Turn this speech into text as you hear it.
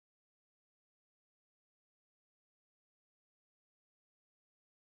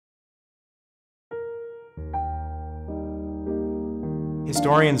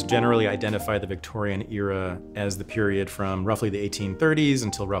Historians generally identify the Victorian era as the period from roughly the 1830s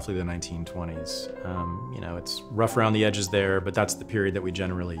until roughly the 1920s. It's rough around the edges there, but that's the period that we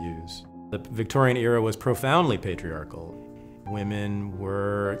generally use. The Victorian era was profoundly patriarchal. Women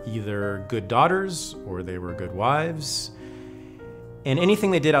were either good daughters or they were good wives, and anything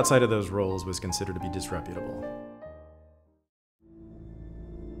they did outside of those roles was considered to be disreputable.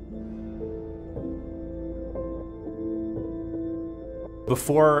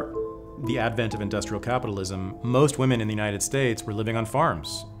 Before the advent of industrial capitalism, most women in the United States were living on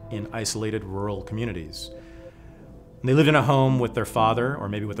farms in isolated rural communities. They lived in a home with their father or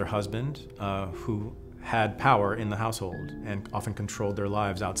maybe with their husband, who had power in the household and often controlled their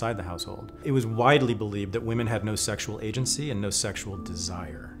lives outside the household. It was widely believed that women had no sexual agency and no sexual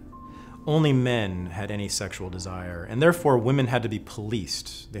desire. Only men had any sexual desire, and therefore women had to be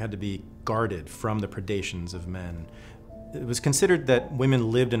policed. They had to be guarded from the predations of men. It was considered that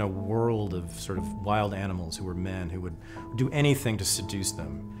women lived in a world of sort of wild animals who were men, who would do anything to seduce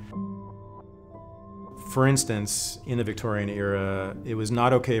them. For instance, in the Victorian era, it was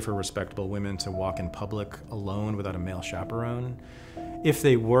not okay for respectable women to walk in public alone without a male chaperone. If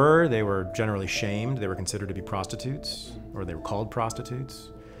they were generally shamed. They were considered to be prostitutes, or they were called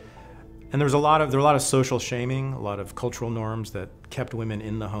prostitutes. And there were a lot of social shaming, a lot of cultural norms that kept women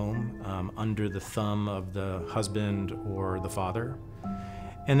in the home, under the thumb of the husband or the father.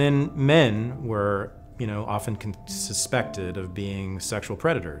 And then men were, often suspected of being sexual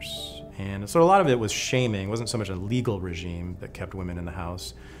predators. And so a lot of it was shaming. It wasn't so much a legal regime that kept women in the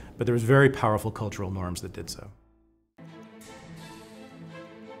house, but there was very powerful cultural norms that did so.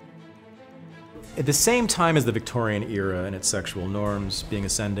 At the same time as the Victorian era and its sexual norms being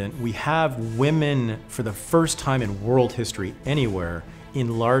ascendant, we have women, for the first time in world history anywhere,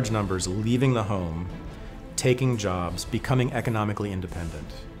 in large numbers leaving the home, taking jobs, becoming economically independent,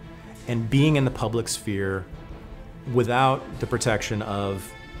 and being in the public sphere without the protection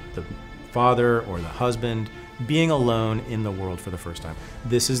of the father or the husband, being alone in the world for the first time.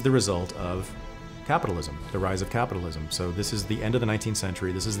 This is the result of capitalism, the rise of capitalism. So this is the end of the 19th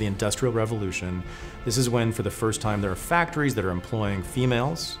century. This is the Industrial Revolution. This is when, for the first time, there are factories that are employing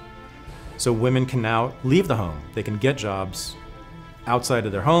females. So women can now leave the home. They can get jobs outside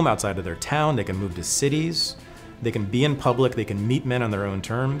of their home, outside of their town. They can move to cities. They can be in public. They can meet men on their own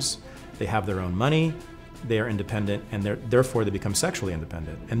terms. They have their own money. They are independent, and therefore they become sexually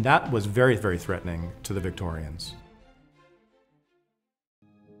independent. And that was very, very threatening to the Victorians.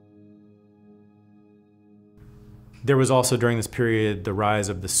 There was also, during this period, the rise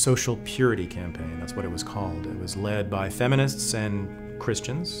of the social purity campaign. That's what it was called. It was led by feminists and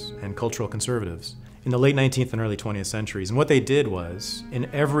Christians and cultural conservatives in the late 19th and early 20th centuries. And what they did was, in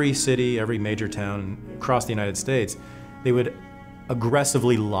every city, every major town across the United States, they would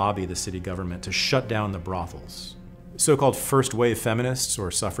aggressively lobby the city government to shut down the brothels. So-called first-wave feminists or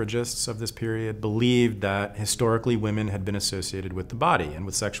suffragists of this period believed that historically women had been associated with the body and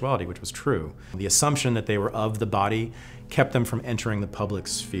with sexuality, which was true. The assumption that they were of the body kept them from entering the public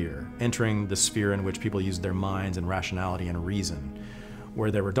sphere, entering the sphere in which people used their minds and rationality and reason,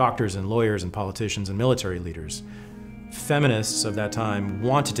 where there were doctors and lawyers and politicians and military leaders. Feminists of that time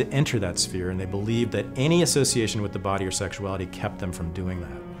wanted to enter that sphere, and they believed that any association with the body or sexuality kept them from doing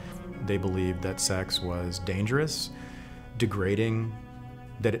that. They believed that sex was dangerous, degrading,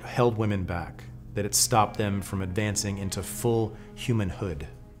 that it held women back, that it stopped them from advancing into full humanhood.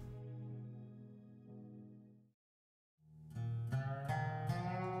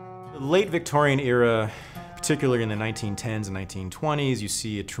 The late Victorian era, particularly in the 1910s and 1920s, you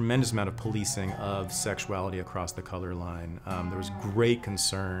see a tremendous amount of policing of sexuality across the color line. There was great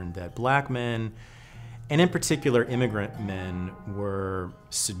concern that black men, and in particular immigrant men, were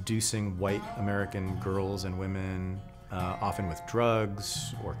seducing white American girls and women, often with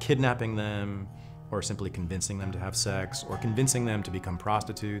drugs, or kidnapping them, or simply convincing them to have sex, or convincing them to become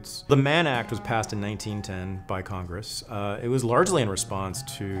prostitutes. The Mann Act was passed in 1910 by Congress. It was largely in response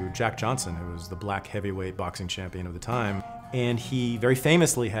to Jack Johnson, who was the black heavyweight boxing champion of the time. And he very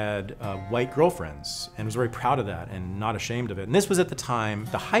famously had white girlfriends, and was very proud of that and not ashamed of it. And this was at the time,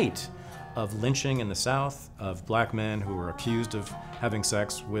 the height of lynching in the South, of black men who were accused of having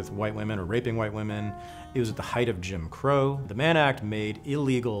sex with white women or raping white women. It was at the height of Jim Crow. The Mann Act made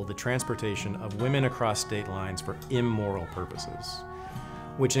illegal the transportation of women across state lines for immoral purposes,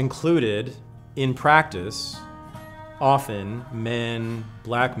 which included, in practice, often men,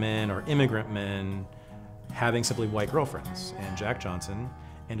 black men or immigrant men, having simply white girlfriends. And Jack Johnson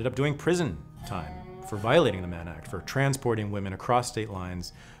ended up doing prison time for violating the Mann Act, for transporting women across state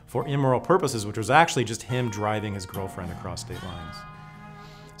lines for immoral purposes, which was actually just him driving his girlfriend across state lines.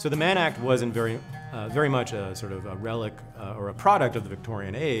 So the Mann Act wasn't very much a sort of a relic or a product of the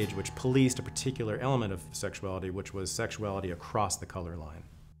Victorian age, which policed a particular element of sexuality, which was sexuality across the color line.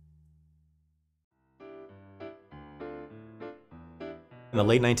 In the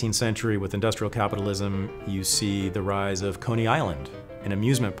late 19th century, with industrial capitalism, you see the rise of Coney Island and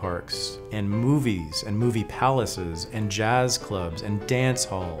amusement parks and movies and movie palaces and jazz clubs and dance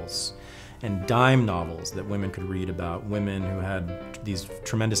halls and dime novels that women could read about women who had these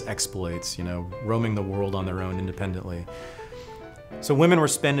tremendous exploits, you know, roaming the world on their own independently. So women were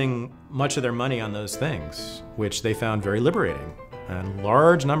spending much of their money on those things, which they found very liberating. And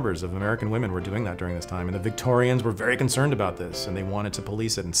large numbers of American women were doing that during this time, and the Victorians were very concerned about this, and they wanted to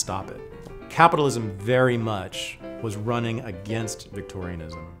police it and stop it. Capitalism very much was running against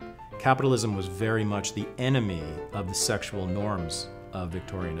Victorianism. Capitalism was very much the enemy of the sexual norms of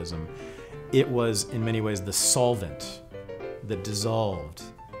Victorianism. It was, in many ways, the solvent that dissolved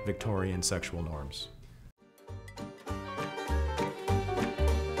Victorian sexual norms.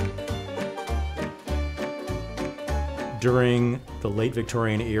 During the late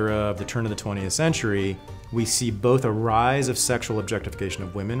Victorian era of the turn of the 20th century, we see both a rise of sexual objectification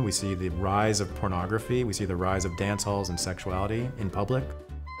of women, we see the rise of pornography, we see the rise of dance halls and sexuality in public.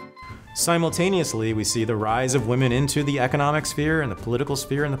 Simultaneously, we see the rise of women into the economic sphere and the political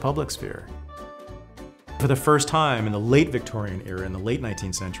sphere and the public sphere. For the first time in the late Victorian era, in the late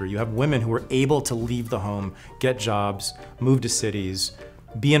 19th century, you have women who were able to leave the home, get jobs, move to cities,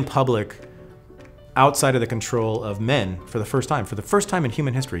 be in public, outside of the control of men for the first time. For the first time in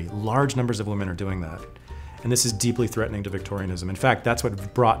human history, large numbers of women are doing that. And this is deeply threatening to Victorianism. In fact, that's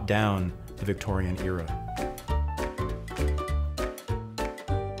what brought down the Victorian era.